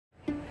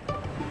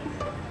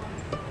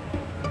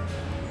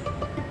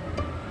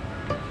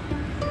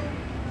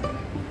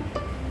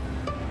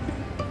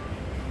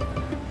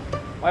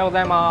おはようご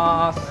ざい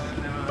ます。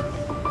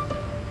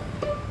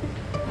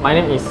My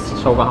name is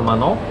Shogo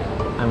Hamano.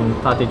 I'm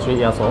 33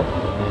 years old.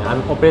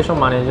 I'm operation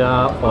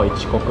manager for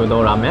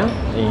ICHIKOKUDO Ramen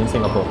in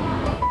Singapore.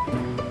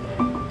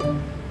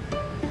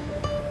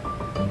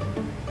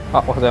 お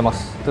はようございま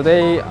す。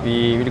Today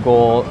we will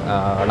go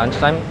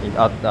lunchtime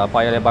at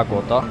Paya Lebar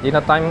Kota.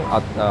 Dinner time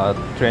at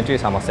 23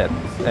 Somerset.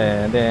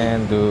 And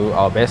then do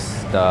our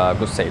best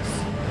good sales.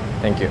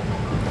 Thank you.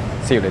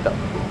 See you later.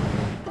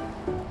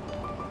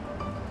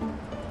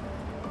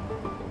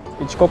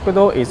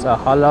 ICHIKOKUDO is a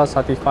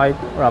Halal-certified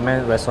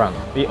ramen restaurant.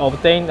 We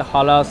obtained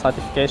Halal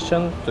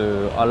certification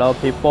to allow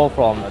people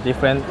from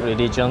different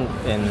religion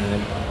and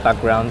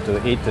background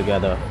to eat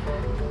together.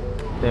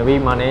 Then we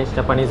manage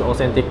Japanese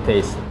authentic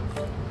taste.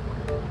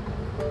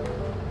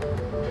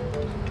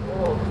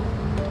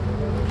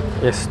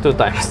 Yes, 2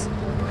 times.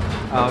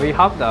 We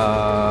have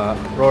the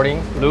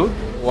rolling loop.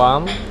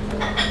 1,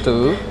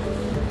 2,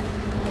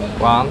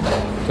 1,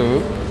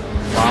 2,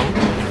 1,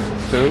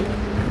 2,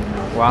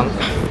 1,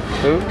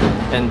 2,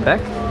 and back.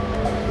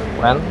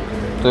 1,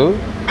 2,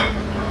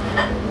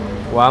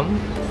 1,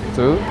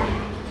 2.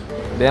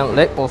 Then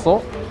leg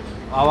also.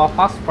 Our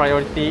first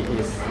priority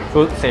is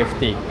food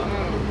safety.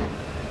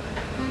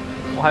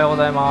 おはようご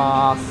ざい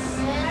ま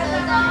す。お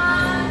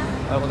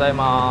はようござい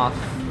ます。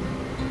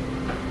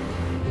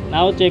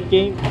Now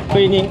checking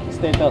cleaning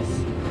status.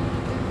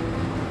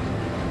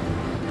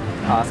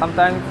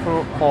 Sometimes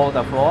for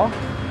the floor.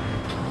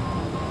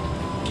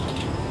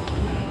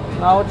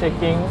 Now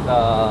checking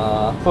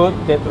the food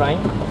deadline.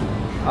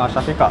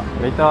 Shafika,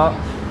 later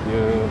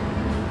you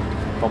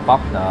top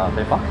up the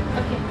paper.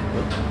 Okay.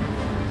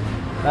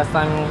 Last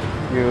time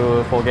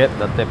you forget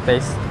the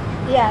paste.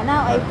 Yeah,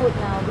 now I put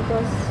now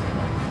because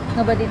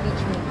nobody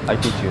teach me. I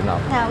teach you now.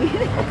 Now.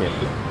 Okay.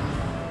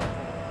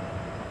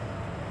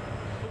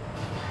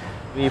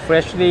 We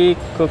freshly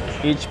cook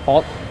each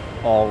pot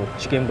of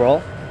chicken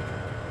broth.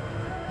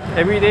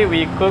 Every day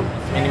we cook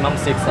minimum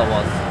 6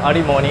 hours,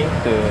 early morning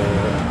to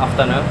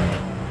afternoon.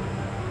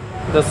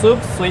 The soup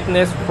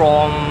sweetness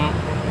from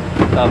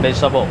the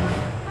vegetable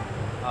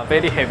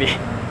very heavy.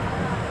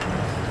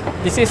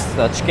 This is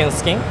the chicken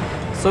skin.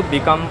 Soup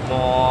become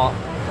more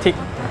thick.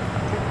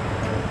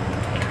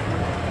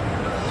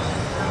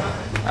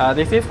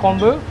 This is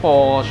kombu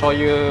for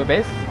shoyu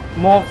base.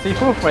 More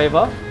seafood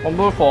flavor.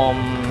 Kombu from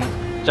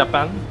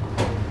Japan.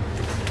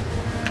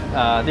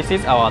 This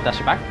is our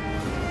dashi bag.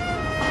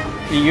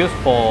 We use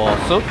for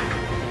soup.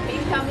 Can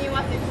you tell me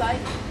what's inside?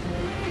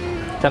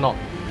 Cannot,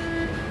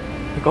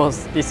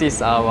 because this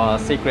is our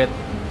secret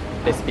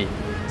recipe.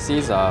 This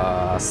is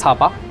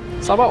saba.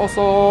 Saba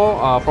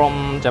also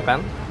from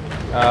Japan.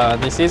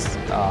 This is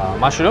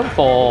mushroom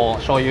for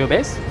shoyu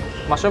base.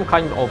 Mushroom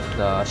kind of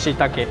the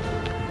shiitake.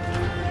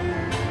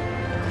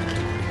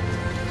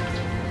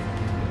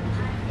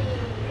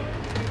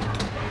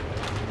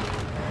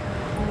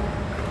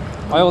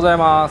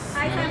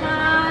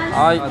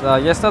 Hi,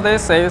 yesterday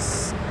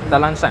sales the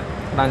lunchtime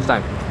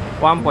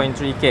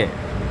 1.3k.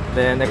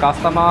 Then the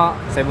customer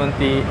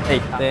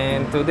 78.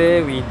 Then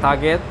today we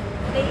target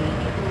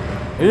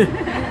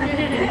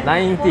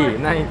 90,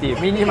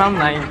 minimum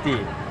 90.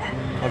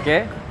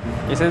 Okay.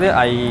 Yesterday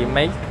I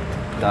make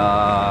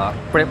the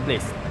prep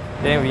list.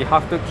 Then we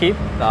have to keep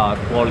the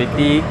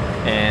quality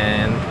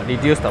and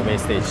reduce the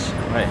wastage.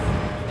 Right.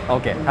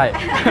 Okay. はい。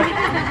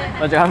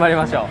じゃあ頑張り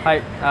ましょう。はい。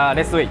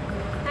レッツウィー。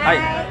はい。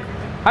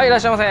はい、いらっ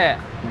しゃいませ。はい、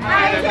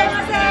いらっしゃい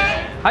ませ。は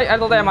い、ありがと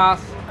うございま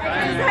す。あり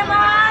がとうございま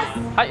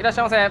す。はい、いらっし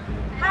ゃいませ。は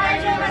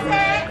い、いらっしゃいま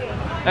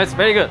せ。It's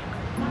very good.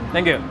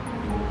 Thank you.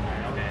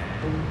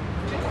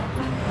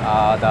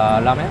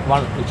 The ramen,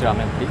 each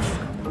ramen, please.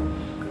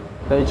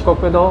 The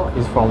ICHIKOKUDO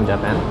is from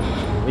Japan.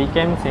 We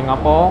came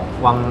Singapore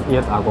 1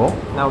 year ago.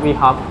 Now we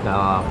have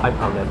the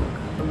 5 outlets.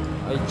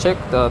 I check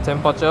the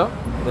temperature.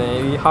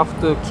 Then we have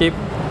to keep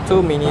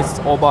 2 minutes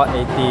over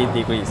 80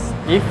 degrees.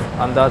 If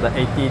under the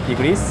 80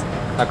 degrees,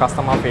 the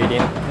customer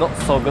feeling not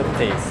so good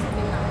taste.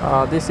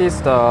 This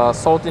is the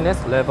saltiness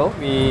level.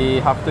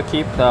 We have to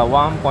keep the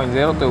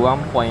 1.0 to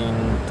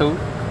 1.2.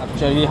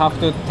 Actually, we have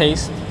to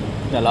taste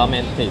the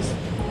ramen taste.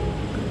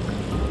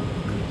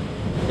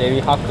 Then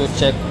we have to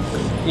check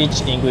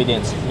each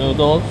ingredient.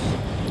 Noodles,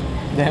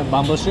 then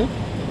bamboo shoot,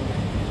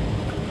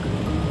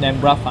 then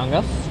black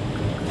fungus,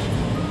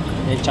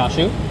 then char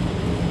siu,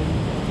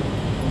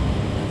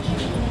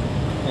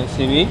 then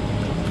seaweed,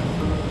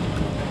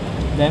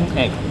 then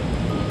egg.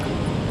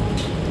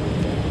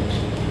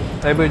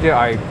 Every day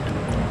I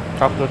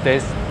try to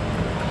taste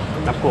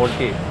the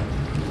quality.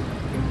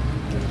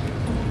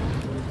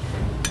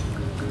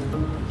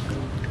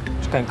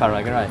 Chicken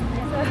curry, right?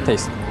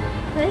 Taste.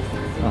 Taste?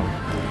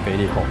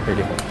 Very hot,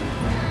 very hot.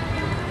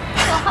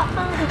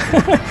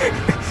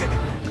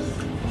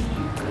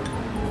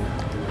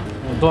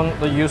 Don't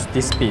use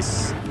this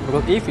piece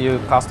because if you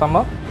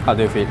customer, how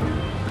do you feel?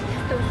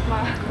 Too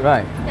small.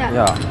 Right?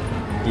 Yeah.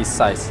 This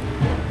size.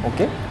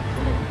 Okay.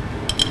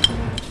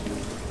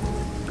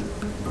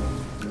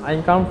 I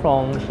come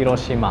from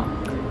Hiroshima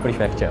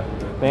Prefecture.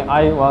 When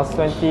I was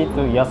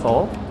 22 years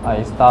old,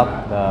 I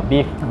started the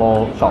beef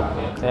bowl shop.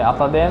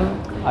 After then,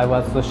 I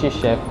was sushi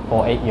chef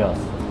for 8 years.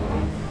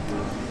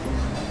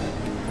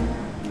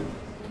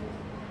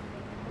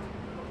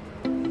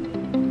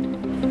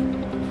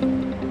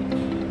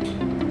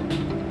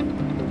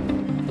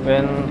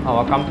 When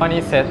our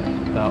company set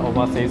the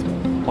overseas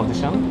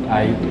position,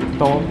 I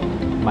told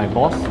my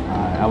boss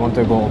I want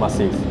to go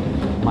overseas.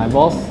 My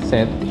boss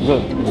said,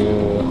 "Good,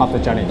 you have to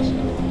challenge."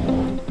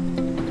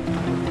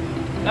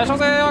 いらっしゃい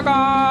ませ、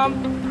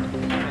welcome.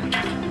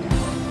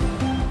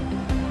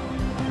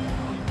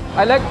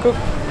 I like cook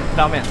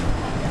ramen.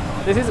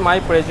 This is my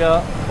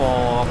pleasure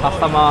for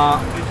customer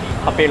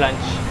happy lunch.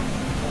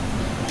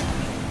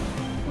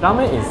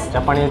 Ramen is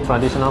Japanese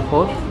traditional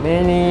food.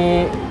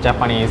 Many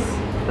Japanese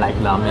like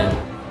ramen.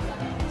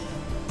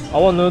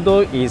 Our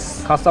noodle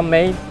is custom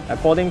made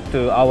according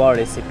to our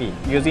recipe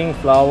using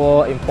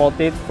flour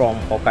imported from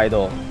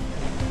Hokkaido.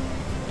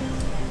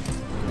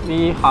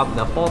 We have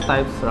the 4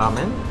 types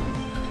ramen: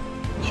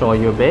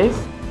 shoyu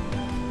base,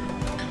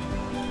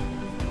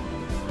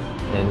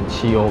 and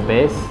shio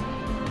base,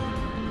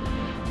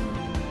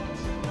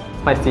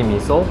 spicy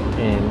miso,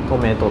 and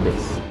tomato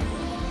base.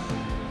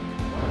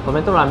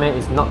 Tomato ramen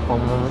is not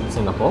common in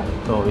Singapore,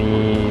 so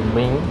we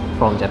bring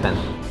from Japan.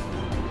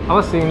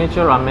 Our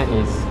signature ramen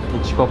is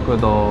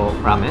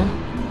ICHIKOKUDO Ramen.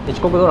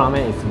 ICHIKOKUDO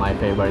Ramen is my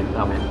favorite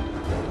ramen.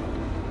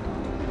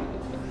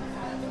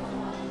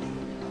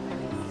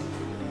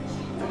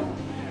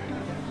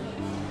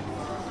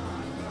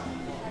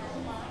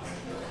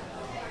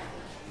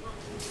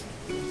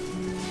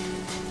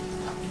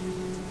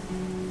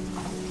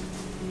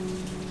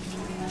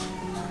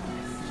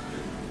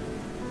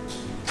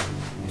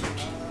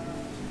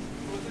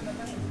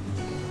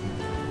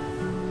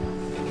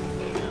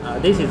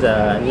 This is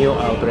a new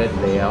outlet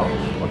layout.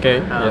 Okay,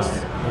 yes.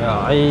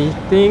 Yeah, I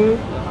think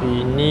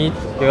we need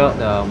here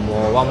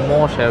one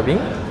more shelving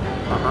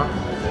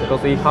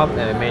because we have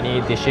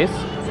many dishes.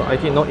 So I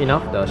think not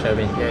enough the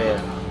shelving. Yeah.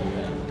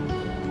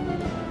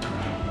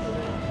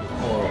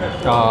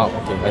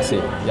 Okay, I see.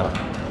 Yeah.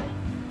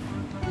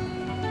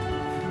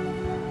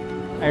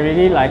 I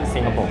really like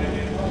Singapore.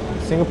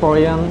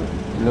 Singaporean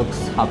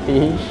looks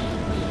happy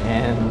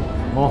and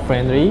more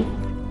friendly.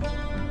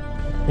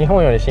 日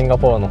本よりシンガ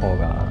ポールの方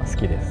が好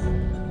きです。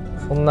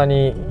そんな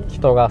に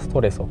人がス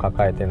トレスを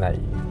抱えてない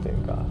という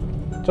か、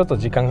ちょっと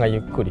時間がゆ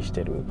っくりし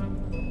てる。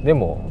で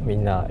もみ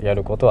んなや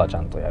ることはち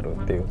ゃんとやるっ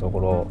ていうとこ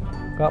ろ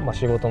が、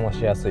仕事も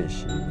しやすい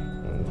し、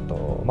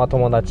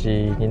友達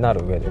にな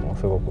る上でも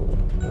すごく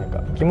なん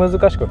か気難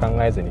しく考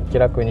えずに気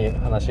楽に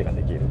話が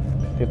できるっ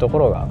ていうとこ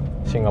ろが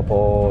シンガ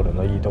ポール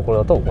のいいところ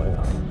だと思い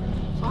ます。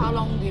So how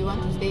long do you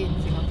want to stay in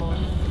Singapore?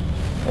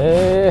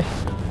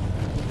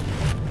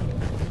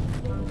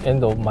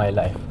 End of my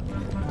life.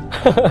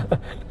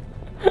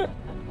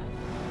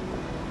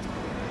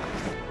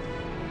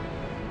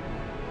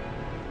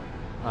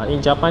 In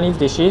Japanese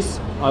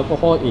dishes,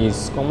 alcohol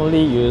is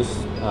commonly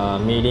used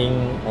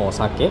mirin or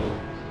sake.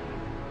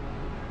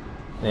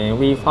 Then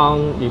we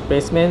found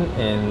replacement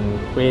and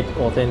create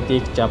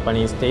authentic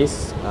Japanese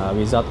taste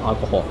without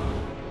alcohol.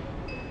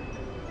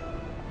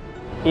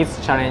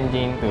 It's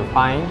challenging to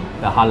find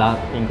the halal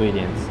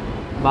ingredients,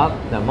 but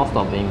most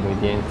of the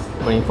ingredients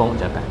bring from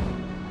Japan.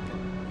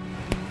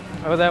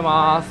 おはようござい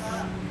ます。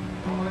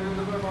おはよ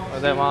うご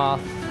ざいま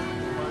す。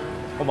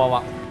こんばん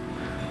は。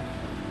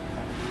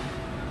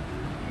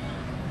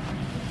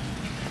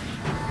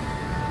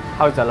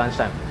How is the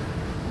lunchtime?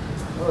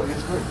 Oh,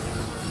 it's good.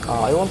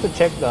 I want to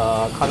check the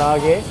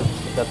karaage,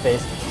 the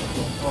taste.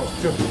 Oh,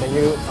 sure. Can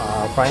you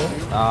fry?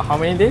 How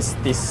many days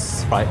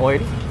this fry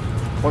oil?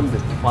 1 day.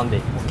 1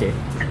 day. Okay.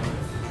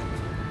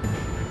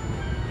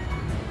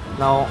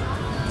 Now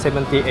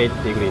 78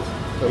 degrees.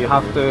 So you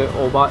have to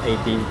over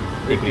 80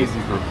 degrees.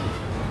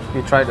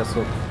 You try the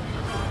soup.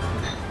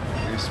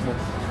 Very smooth.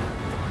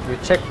 You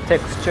check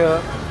texture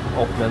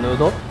of the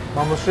noodle.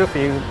 Must you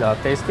feel the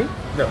tasty?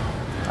 No.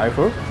 I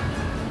feel.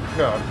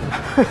 No.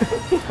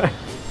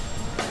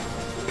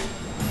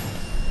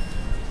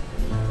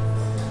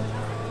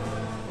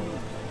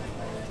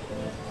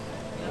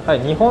 はい、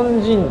日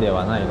本人で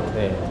はないの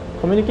で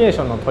コミュニケーシ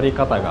ョンの取り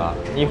方が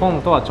日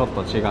本とはちょっ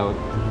と違うっ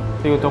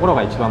ていうところ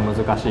が一番難し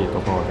いと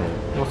ころ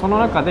で、もうその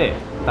中で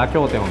妥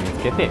協点を見つ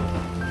けて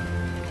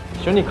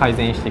一緒に改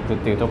善していくっ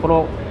ていうとこ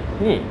ろ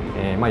に、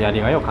や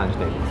りがいを感じ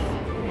ていま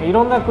す。い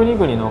ろんな国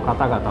々の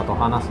方々と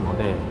話すの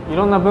でい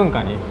ろんな文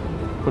化に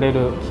触れ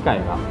る機会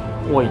が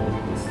多いんで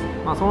す。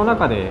その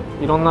中で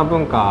いろんな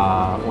文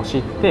化を知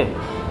って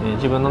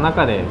自分の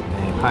中で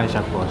解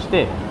釈をし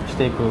て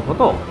いくこ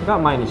とが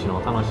毎日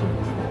の楽しみ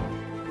ですね。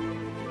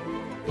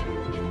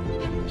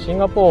シン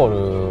ガポ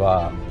ール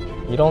は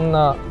いろん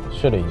な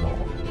種類の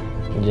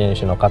人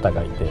種の方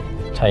がいて、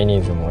チャイニ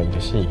ーズもいる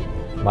し、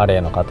マレ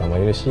ーの方も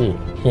いるし、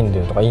ヒン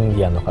ドゥーとかイン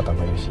ディアンの方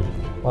もいるし、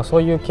そ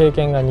ういう経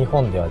験が日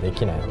本ではで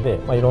きないので、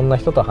いろんな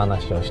人と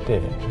話をして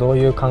どう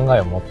いう考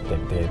えを持って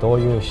て、どう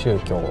いう宗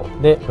教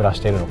で暮らし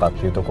ているのかっ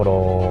ていうとこ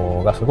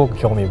ろがすごく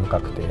興味深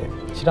くて、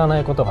知らな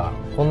いことが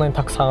こんなに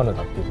たくさんあるん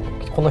だってい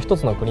う、この一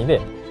つの国で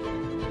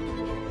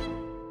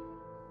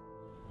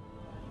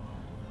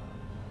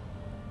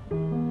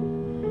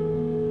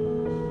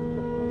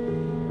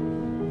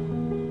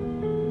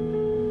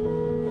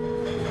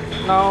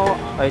Now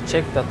I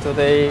check the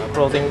today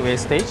closing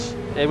wastage.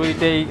 Every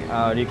day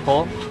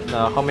record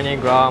how many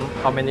gram,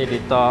 how many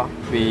liter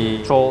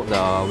we throw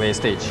the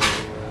wastage.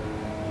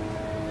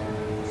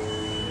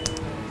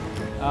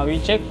 We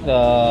check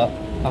the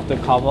after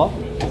cover,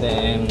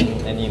 then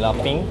any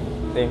lapping,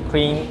 then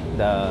clean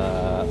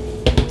the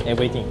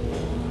everything.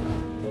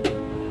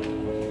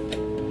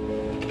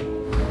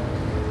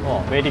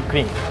 Oh, very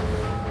clean.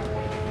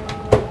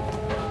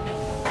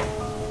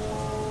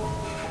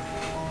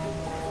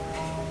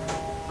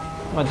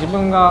 自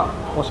分が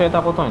教え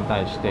たことに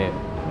対して、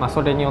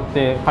それによっ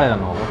て彼ら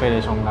のオペレ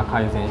ーションが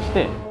改善し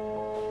て、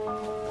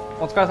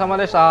お疲れ様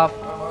でした。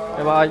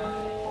バイバイ。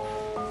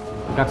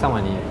お客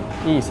様に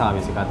いいサー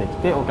ビスができ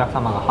て、お客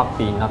様がハッ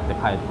ピーになって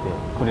帰って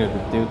くれるっ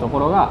ていうとこ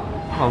ろが、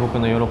僕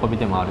の喜び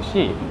でもある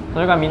し、そ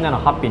れがみんなの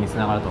ハッピーにつ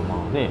ながると思う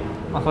ので、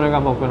それ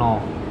が僕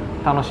の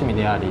楽しみ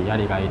であり、や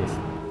りがいで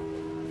す。